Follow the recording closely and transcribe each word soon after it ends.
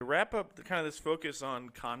wrap up kind of this focus on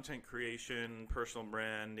content creation, personal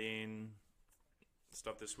branding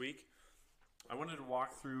stuff this week, I wanted to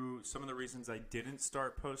walk through some of the reasons I didn't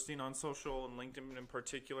start posting on social and LinkedIn in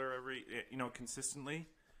particular consistently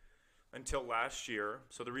until last year.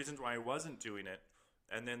 So the reasons why I wasn't doing it,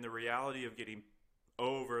 and then the reality of getting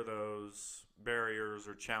over those barriers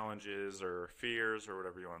or challenges or fears or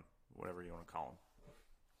whatever you want to call them.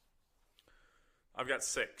 I've got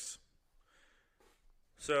 6.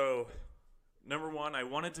 So, number 1, I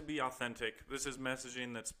wanted to be authentic. This is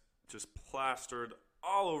messaging that's just plastered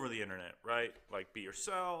all over the internet, right? Like, be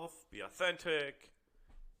yourself, be authentic,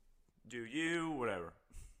 do you, whatever.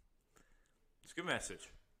 It's a good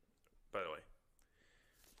message, by the way.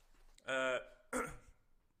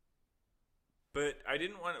 But I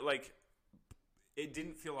didn't want to, it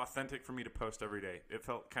didn't feel authentic for me to post every day. It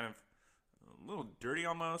felt kind of a little dirty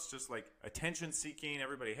almost, just like attention seeking.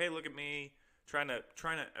 Everybody, hey, look at me, trying to,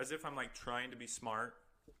 as if I'm trying to be smart.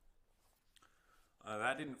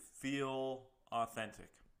 That didn't feel authentic.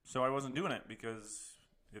 So I wasn't doing it because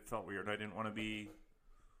it felt weird. I didn't want to be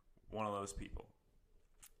one of those people.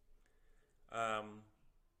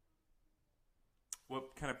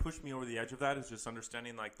 What kind of pushed me over the edge of that is just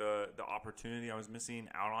understanding the opportunity I was missing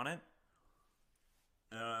out on it.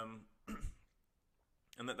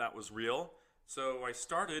 And that was real. So I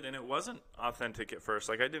started, and it wasn't authentic at first.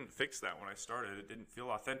 I didn't fix that when I started. It didn't feel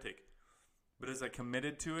authentic. But as I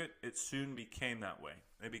committed to it, it soon became that way.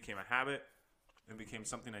 It became a habit. It became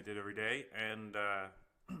something I did every day. And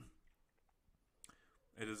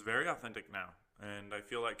it is very authentic now. And I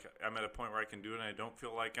feel like I'm at a point where I can do it, and I don't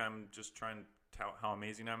feel like I'm just trying to tout how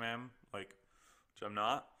amazing I am, which I'm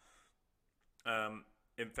not.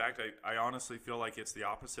 In fact, I honestly feel like it's the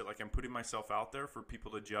opposite. I'm putting myself out there for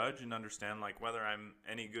people to judge and understand, whether I'm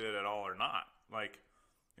any good at all or not.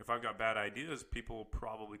 If I've got bad ideas, people will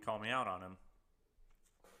probably call me out on them.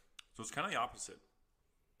 So it's kind of the opposite.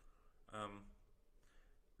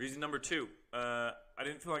 Reason number 2, I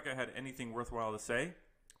didn't feel like I had anything worthwhile to say.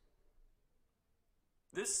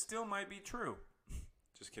 This still might be true.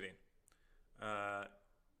 Just kidding. I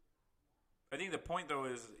think the point, though,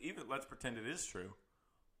 is even let's pretend it is true.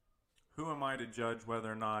 Who am I to judge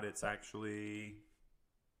whether or not it's actually,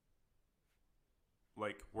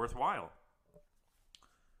 worthwhile?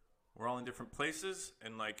 We're all in different places,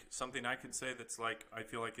 and, something I could say that's, I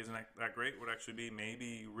feel like isn't that great would actually be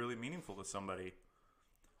maybe really meaningful to somebody.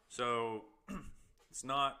 So, it's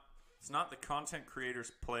not the content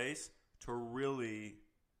creator's place to really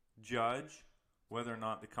judge whether or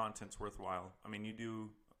not the content's worthwhile. I mean, you do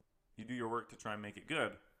your work to try and make it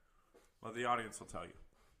good. Well, the audience will tell you.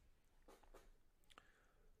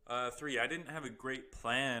 3, I didn't have a great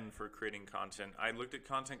plan for creating content. I looked at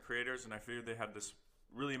content creators and I figured they had this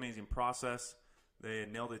really amazing process. They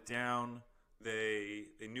had nailed it down. They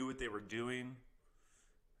knew what they were doing.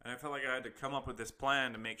 And I felt like I had to come up with this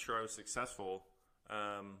plan to make sure I was successful.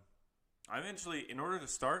 I eventually, in order to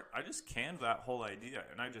start, I just canned that whole idea,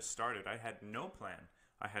 and I just started. I had no plan.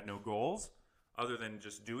 I had no goals other than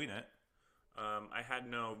just doing it. I had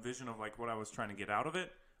no vision of what I was trying to get out of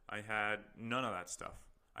it. I had none of that stuff.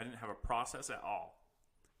 I didn't have a process at all.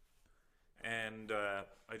 And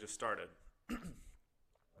I just started.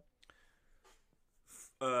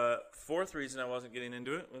 4th reason I wasn't getting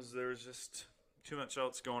into it was there was just too much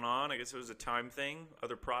else going on. I guess it was a time thing,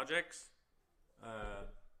 other projects.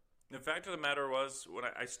 The fact of the matter was, when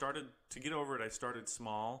I started to get over it, I started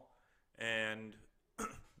small, and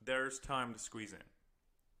there's time to squeeze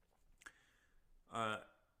in.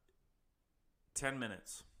 10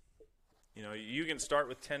 minutes. You can start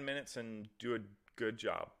with 10 minutes and do a good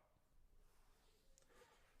job.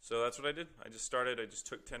 So that's what I did. I just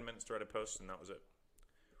took 10 minutes to write a post, and that was it.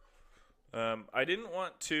 I didn't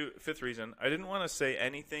want to, 5th reason, I didn't want to say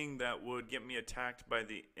anything that would get me attacked by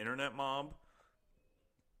the internet mob.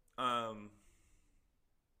 The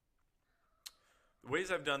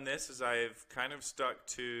ways I've done this is I've kind of stuck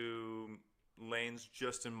to lanes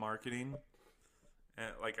just in marketing.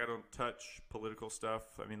 And, I don't touch political stuff.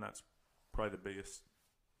 I mean, that's probably the biggest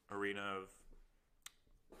arena of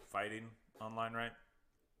fighting online, right?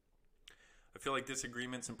 I feel like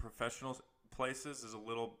disagreements in professional places is a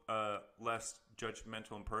little less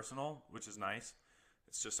judgmental and personal, which is nice.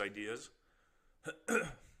 It's just ideas.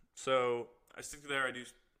 So I stick to there. I do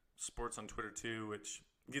sports on Twitter too, which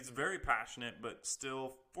gets very passionate, but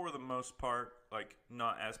still, for the most part,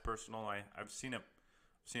 not as personal. I've seen it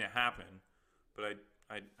happen, but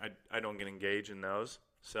I don't get engaged in those.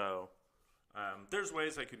 So there's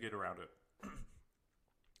ways I could get around it.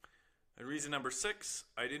 And reason number 6,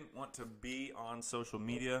 I didn't want to be on social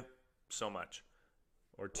media so much.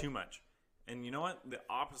 or too much. And you know what? The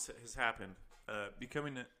opposite has happened.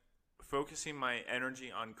 Focusing my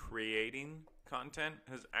energy on creating content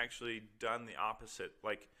has actually done the opposite.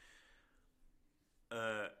 Like,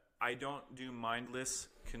 I don't do mindless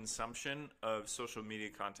consumption of social media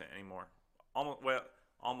content anymore.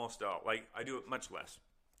 Almost all. Like, I do it much less.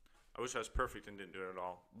 I wish I was perfect and didn't do it at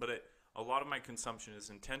all. But a lot of my consumption is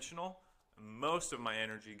intentional. Most of my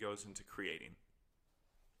energy goes into creating.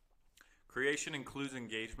 Creation includes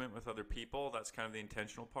engagement with other people. That's kind of the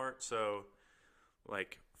intentional part. So,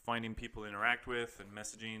 like, finding people to interact with and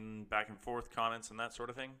messaging back and forth, comments, and that sort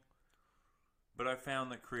of thing. But I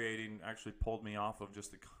found that creating actually pulled me off of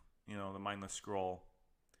just the mindless scroll,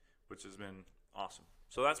 which has been awesome.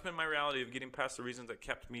 So that's been my reality of getting past the reasons that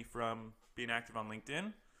kept me from being active on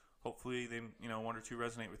LinkedIn. Hopefully they, one or two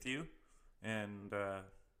resonate with you. And,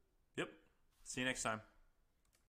 yep. See you next time.